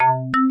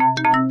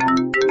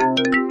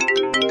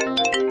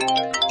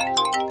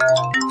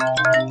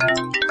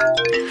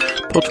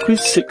PodQuiz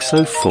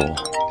 604.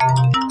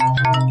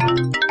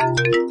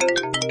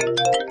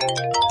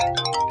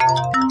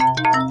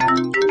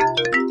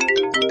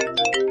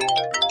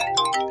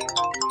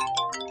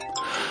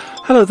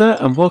 Hello there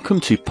and welcome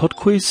to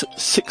PodQuiz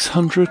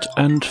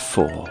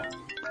 604.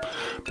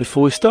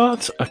 Before we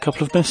start, a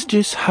couple of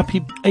messages. Happy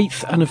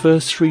 8th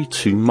anniversary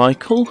to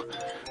Michael,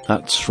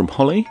 that's from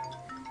Holly.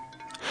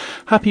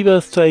 Happy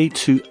birthday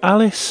to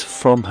Alice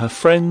from her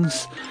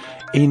friends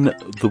in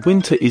the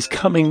Winter is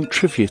Coming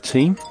trivia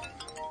team.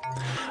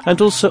 And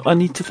also I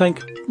need to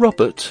thank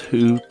Robert,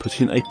 who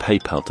put in a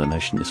PayPal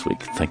donation this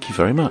week. Thank you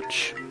very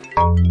much.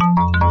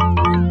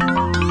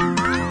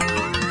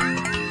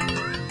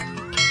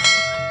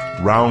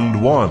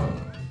 Round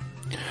 1.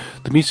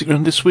 The music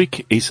round this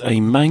week is a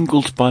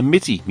Mangled by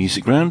MIDI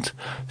music round.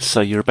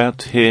 So you're about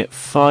to hear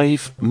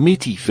 5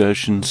 MIDI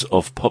versions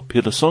of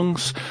popular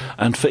songs,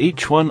 and for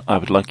each one I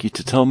would like you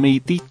to tell me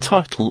the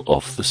title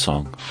of the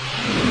song.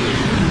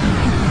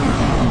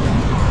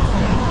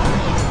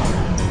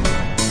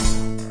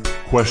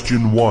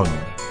 Question 1.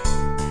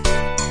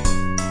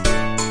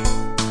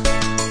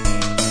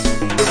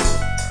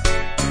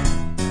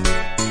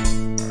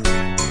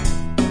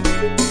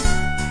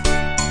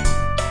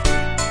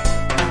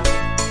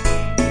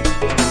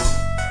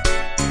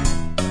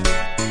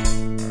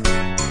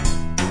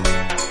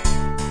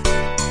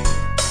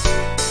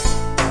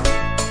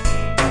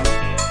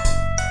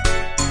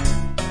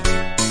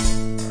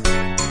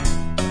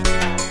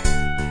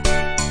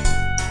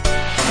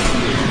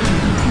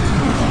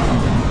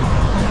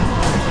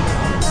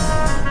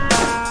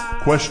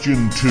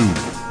 Question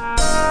 2.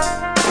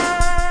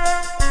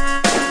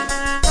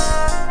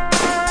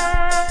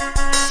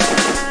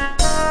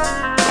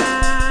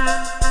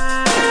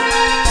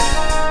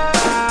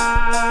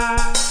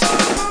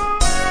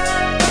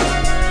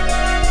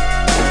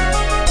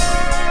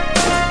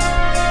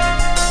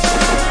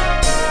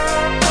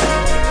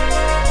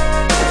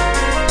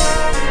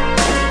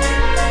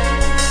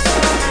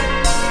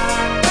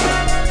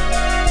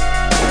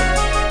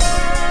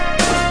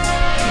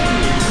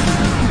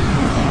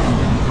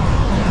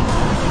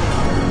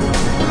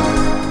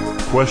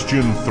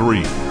 Question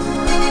 3.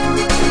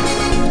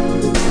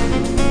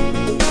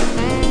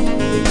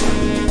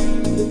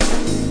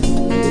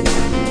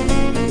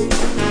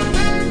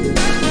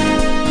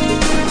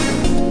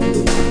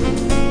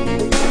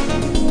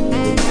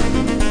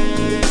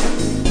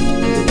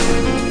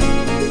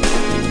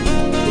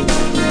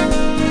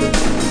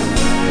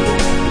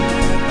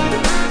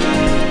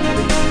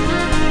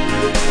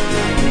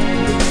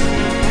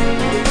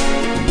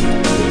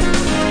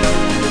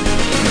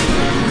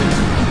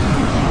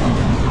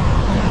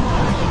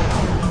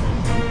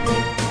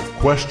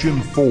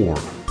 Question 4.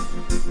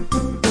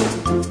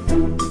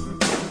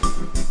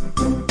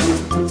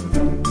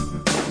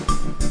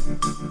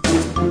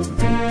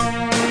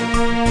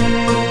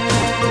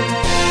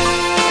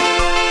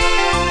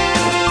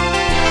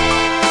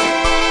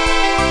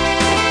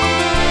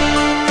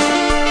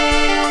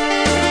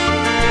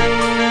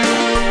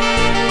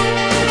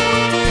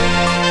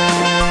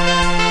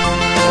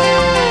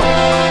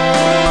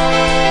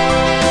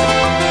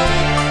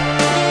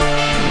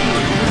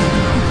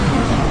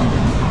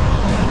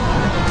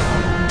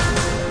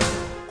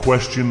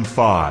 Question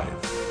 5.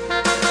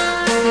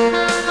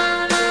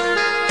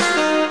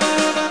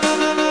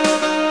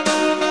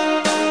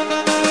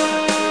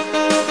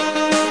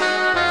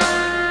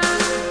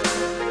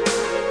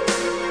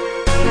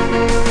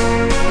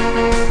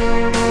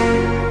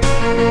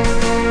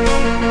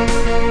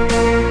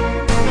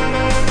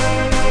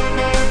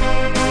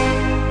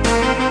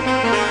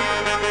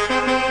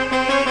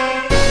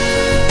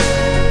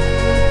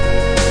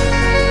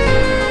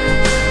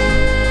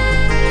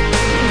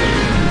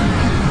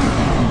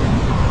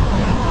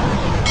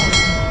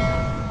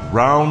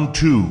 Round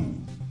 2.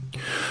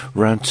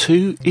 Round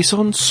 2 is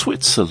on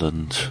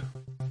Switzerland.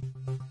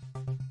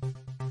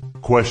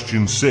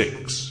 Question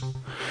 6.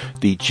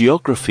 The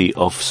geography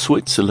of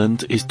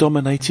Switzerland is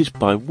dominated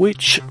by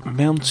which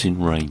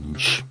mountain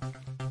range?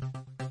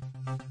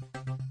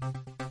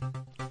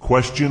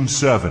 Question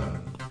 7.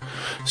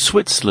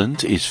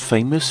 Switzerland is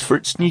famous for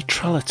its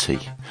neutrality,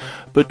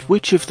 but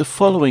which of the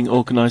following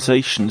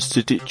organisations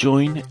did it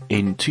join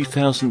in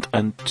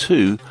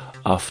 2002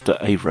 after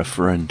a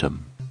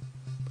referendum?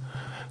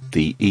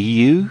 The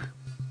EU,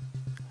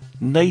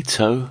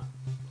 NATO,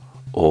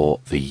 or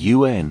the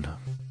UN?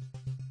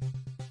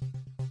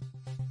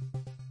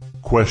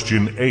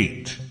 Question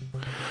 8.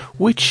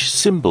 Which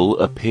symbol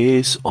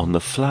appears on the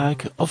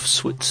flag of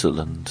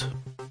Switzerland?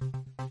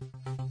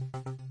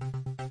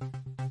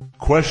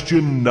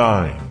 Question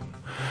 9.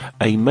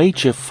 A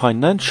major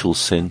financial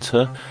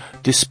centre,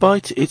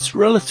 despite its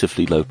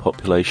relatively low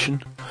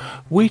population,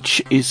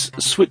 which is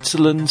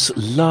Switzerland's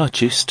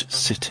largest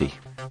city?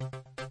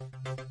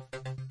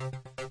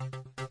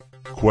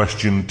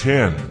 Question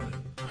 10.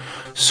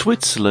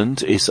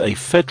 Switzerland is a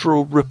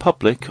federal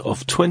republic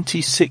of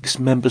 26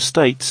 member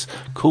states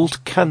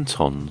called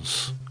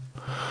cantons.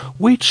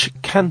 Which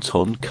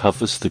canton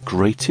covers the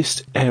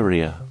greatest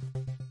area?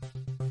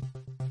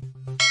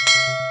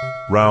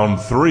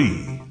 Round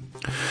 3.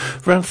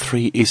 Round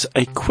 3 is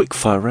a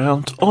quickfire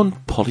round on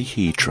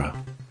polyhedra.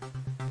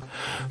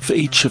 For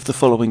each of the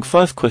following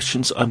 5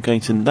 questions, I'm going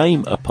to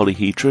name a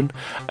polyhedron,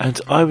 and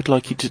I would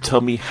like you to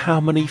tell me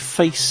how many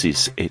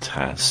faces it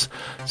has.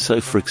 So,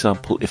 for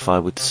example, if I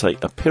were to say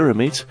a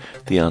pyramid,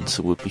 the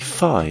answer would be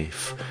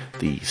 5.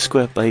 The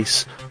square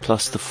base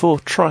plus the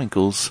 4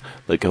 triangles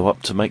that go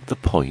up to make the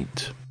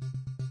point.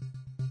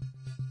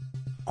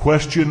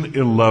 Question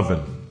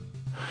 11.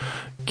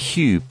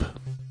 Cube.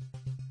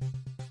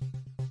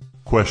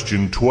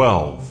 Question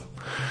 12.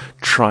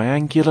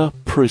 Triangular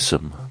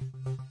prism.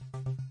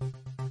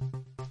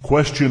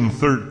 Question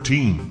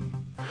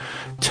 13.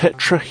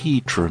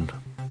 Tetrahedron.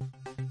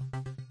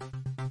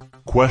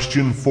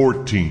 Question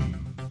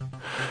 14.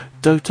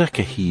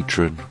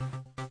 Dodecahedron.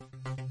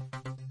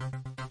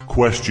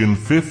 Question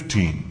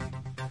 15.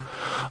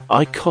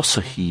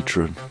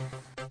 Icosahedron.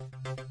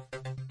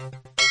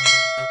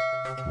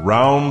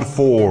 Round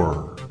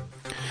 4.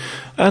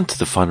 And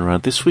the final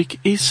round this week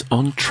is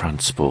on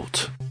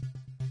transport.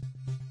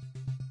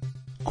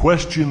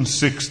 Question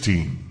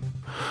 16.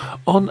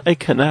 On a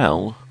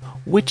canal,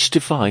 which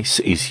device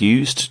is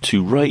used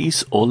to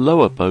raise or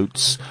lower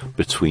boats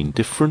between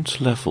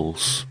different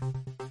levels?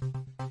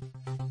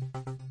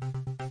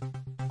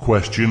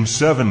 Question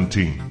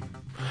 17.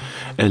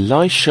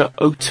 Elisha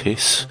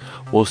Otis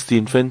was the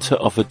inventor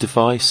of a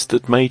device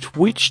that made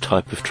which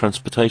type of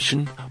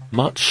transportation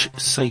much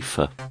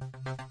safer?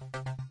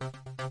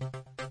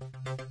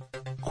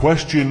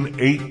 Question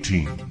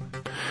 18.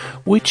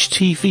 Which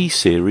TV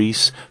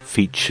series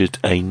featured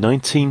a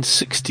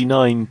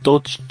 1969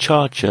 Dodge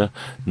Charger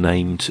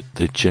named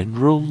the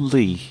General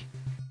Lee?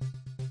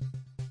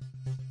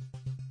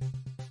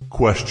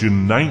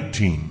 Question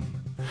 19.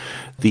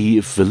 The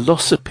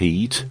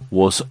velocipede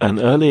was an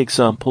early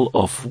example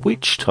of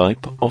which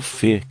type of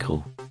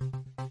vehicle?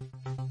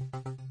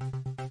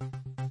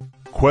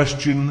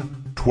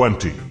 Question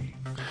 20.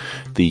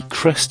 The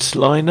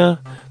Crestliner,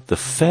 the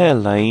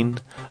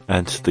Fairlane,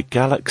 and the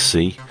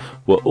Galaxy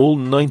were all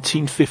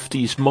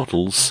 1950s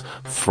models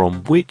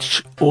from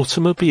which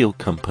automobile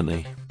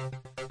company?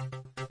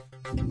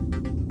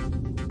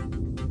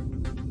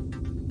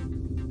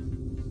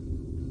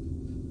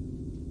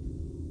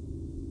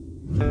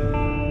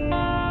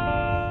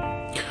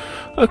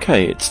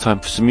 Okay, it's time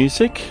for some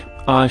music.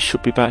 I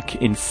shall be back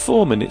in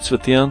 4 minutes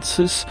with the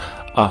answers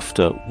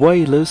after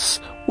Wailers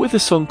with a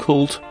song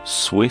called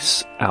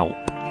Swiss Alp.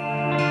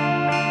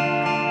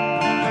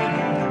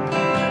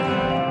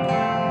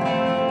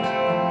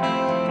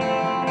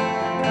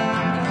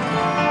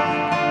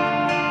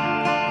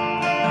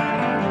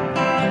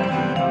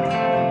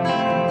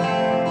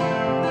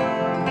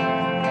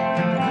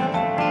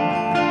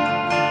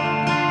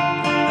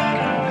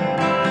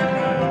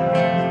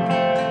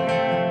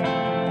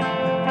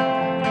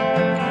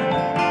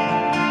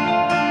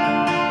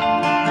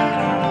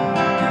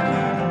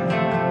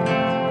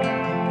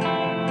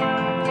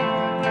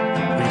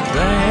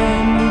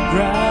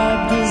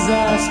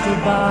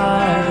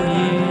 By the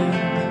year,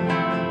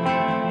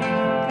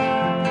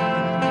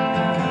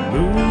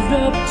 moved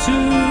up to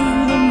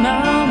the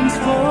mountains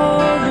for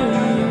the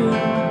year,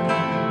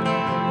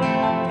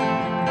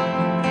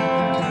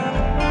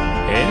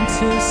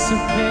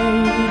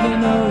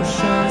 anticipating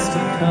oceans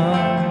to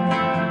come.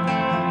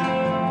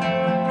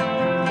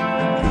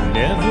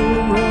 Never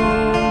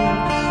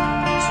rose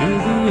to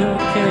the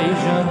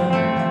occasion.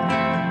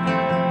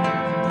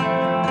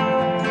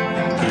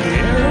 The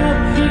air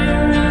up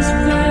here is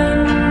thin,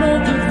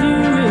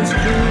 it's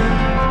true.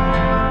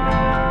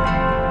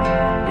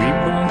 We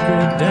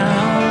bunker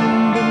down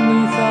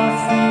beneath our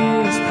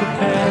fears,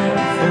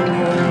 prepared for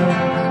war.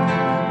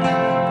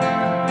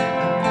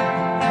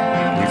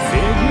 We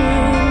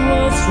figure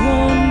what's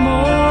one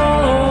more.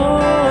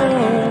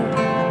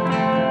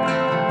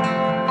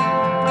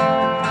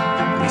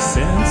 We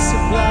sent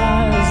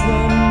supplies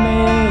that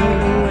made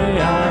away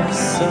our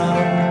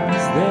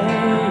sons.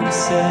 They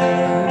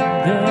said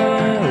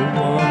there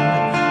was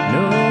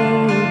no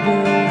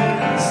good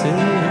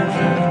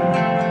decision.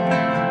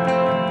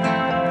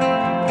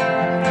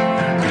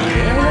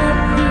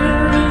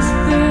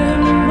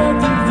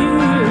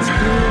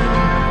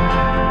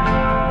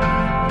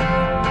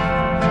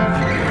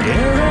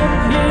 Air up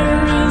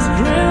here is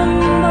great.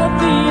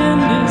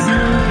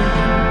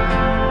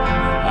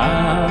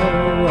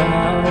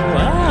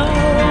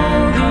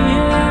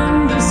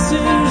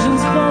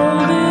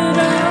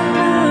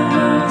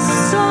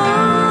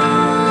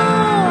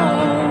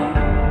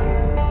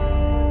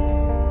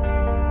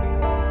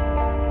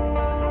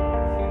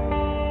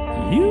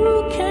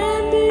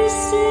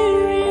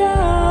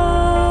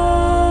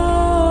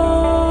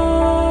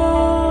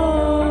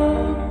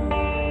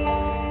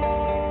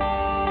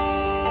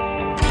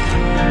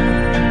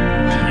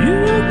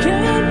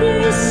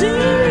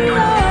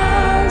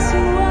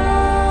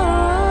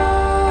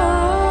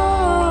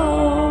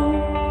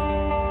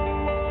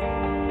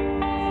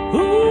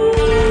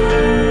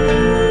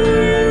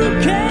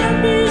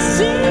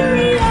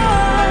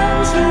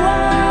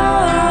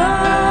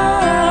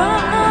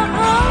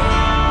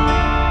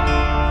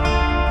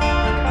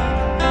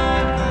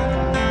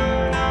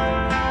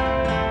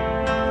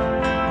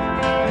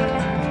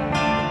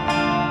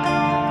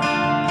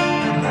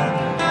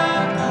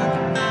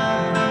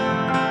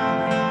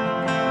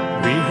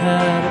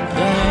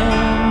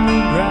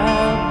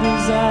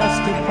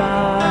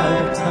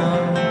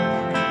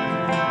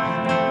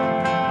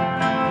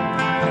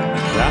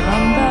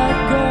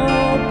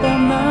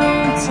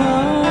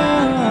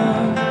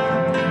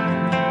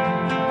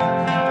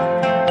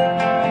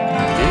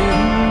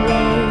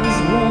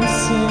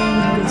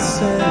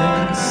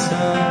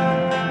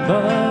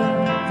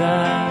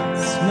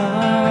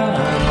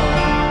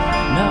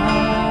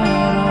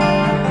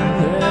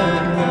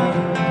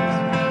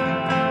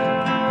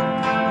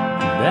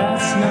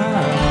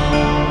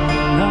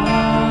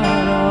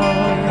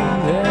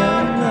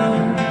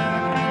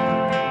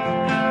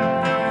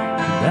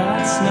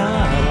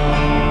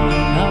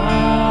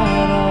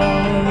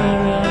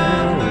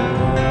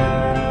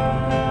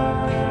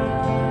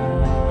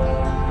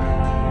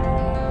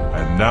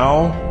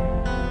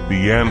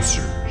 the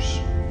answers.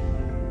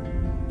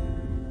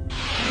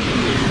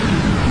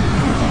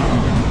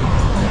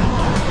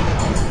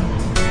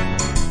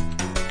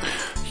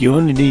 You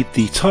only need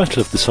the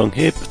title of the song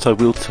here, but I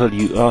will tell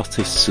you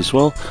artists as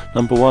well.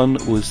 Number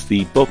 1 was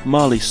the Bob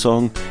Marley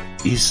song,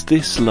 Is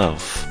This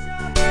Love?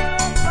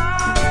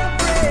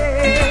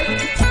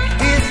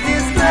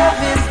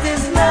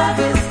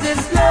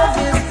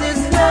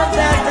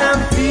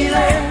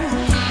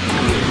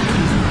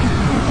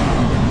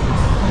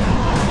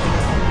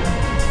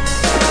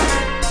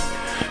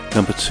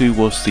 Number 2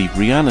 was the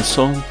Rihanna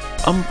song,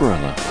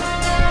 Umbrella.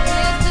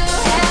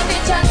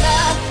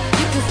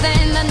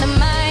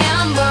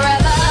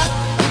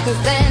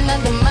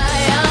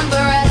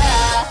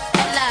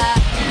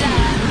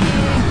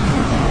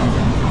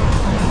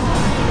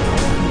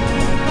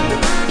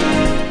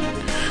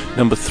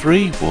 Number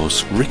 3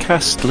 was Rick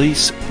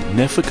Astley's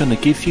Never Gonna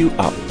Give You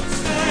Up.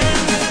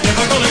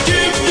 Never gonna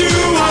give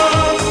you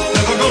up,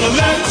 never gonna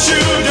let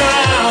you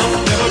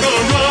down, never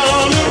gonna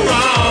run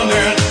around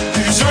and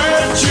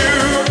desert you,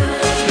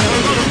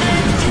 never gonna...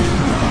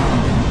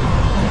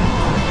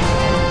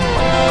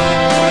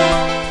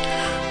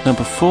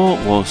 Number 4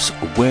 was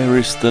Where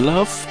Is the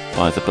Love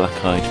by the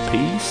Black Eyed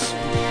Peas.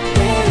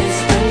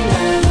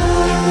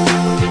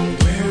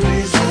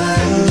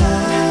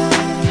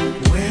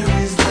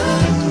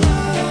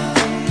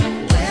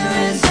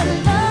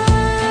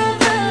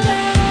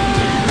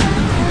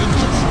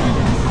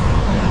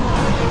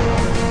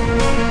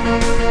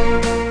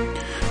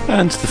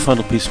 And the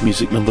final piece of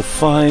music, number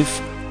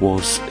 5,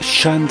 was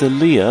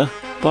Chandelier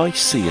by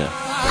Sia.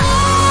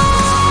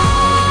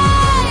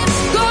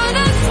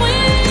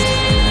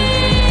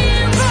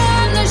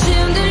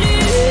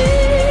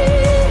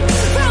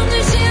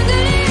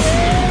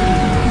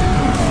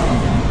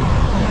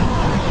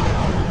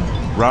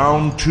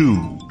 Round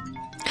 2.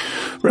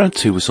 Round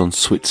 2 was on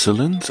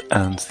Switzerland,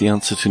 and the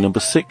answer to number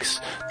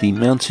 6, the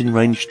mountain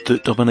range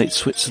that dominates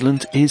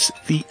Switzerland, is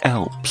the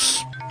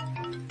Alps.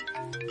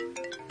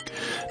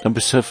 Number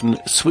 7,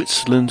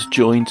 Switzerland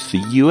joined the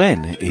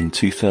UN in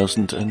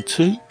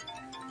 2002.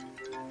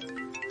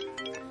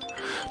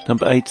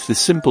 Number 8, the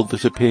symbol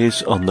that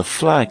appears on the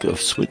flag of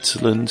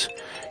Switzerland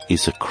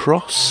is a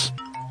cross.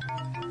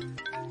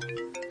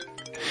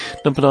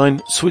 Number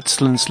 9,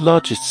 Switzerland's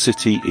largest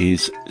city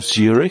is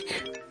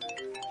Zurich.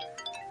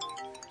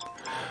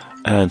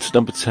 And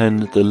number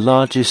 10, the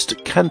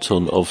largest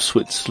canton of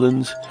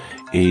Switzerland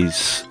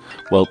is,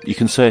 well, you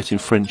can say it in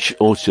French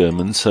or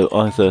German, so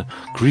either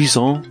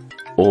Grisons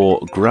or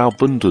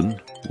Graubünden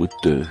would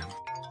do.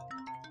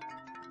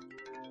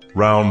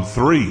 Round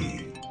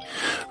 3.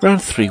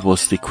 Round 3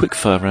 was the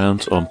quickfire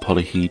round on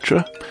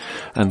polyhedra,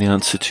 and the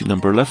answer to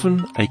number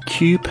 11, a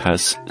cube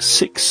has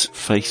 6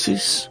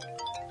 faces.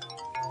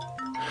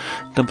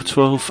 Number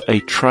 12, a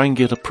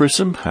triangular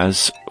prism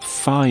has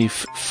 5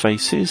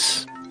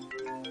 faces.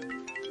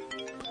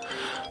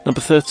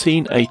 Number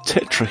 13, a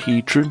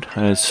tetrahedron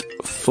has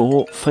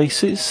 4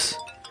 faces.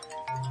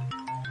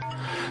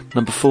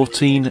 Number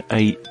 14,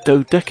 a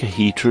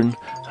dodecahedron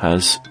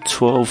has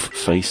 12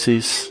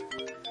 faces.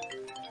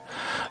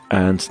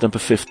 And number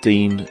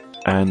 15,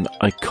 an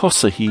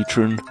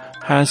icosahedron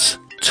has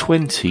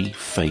 20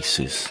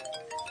 faces.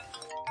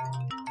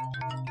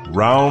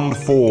 Round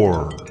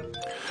 4.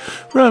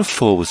 Round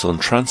 4 was on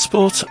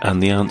transport,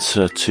 and the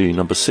answer to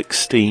number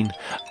 16,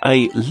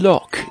 a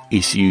lock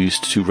is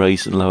used to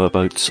raise and lower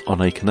boats on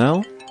a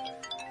canal.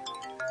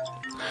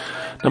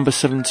 Number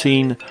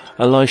 17,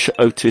 Elisha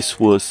Otis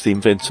was the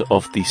inventor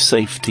of the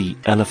safety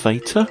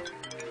elevator.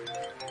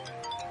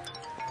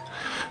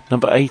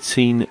 Number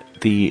 18,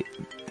 the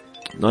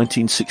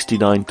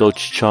 1969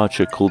 Dodge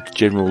Charger called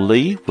General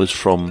Lee was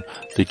from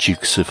the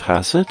Dukes of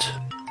Hazzard.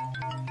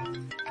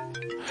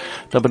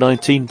 Number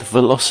 19, the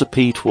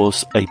velocipede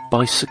was a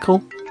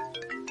bicycle.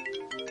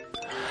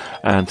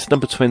 And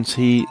number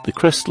 20, the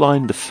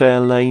Crestline, the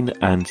Fairlane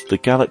and the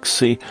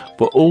Galaxy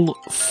were all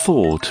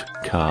Ford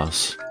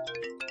cars.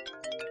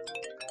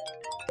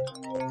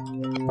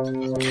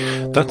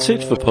 That's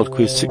it for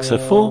PodQuiz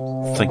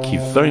 604. Thank you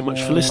very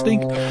much for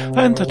listening,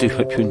 and I do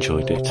hope you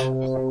enjoyed it.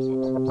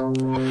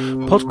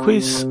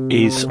 PodQuiz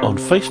is on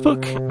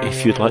Facebook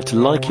if you'd like to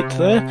like it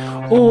there,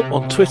 or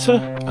on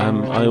Twitter.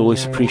 I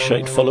always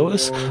appreciate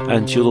followers,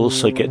 and you'll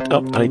also get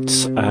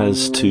updates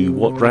as to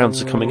what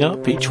rounds are coming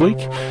up each week,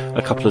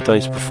 a couple of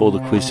days before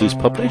the quiz is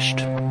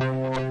published.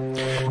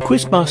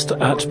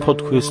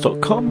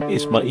 Quizmaster@podquiz.com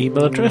is my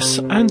email address,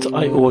 and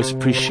I always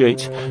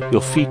appreciate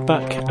your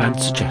feedback and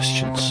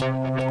suggestions.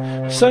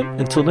 So,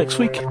 until next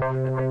week,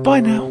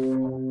 bye now.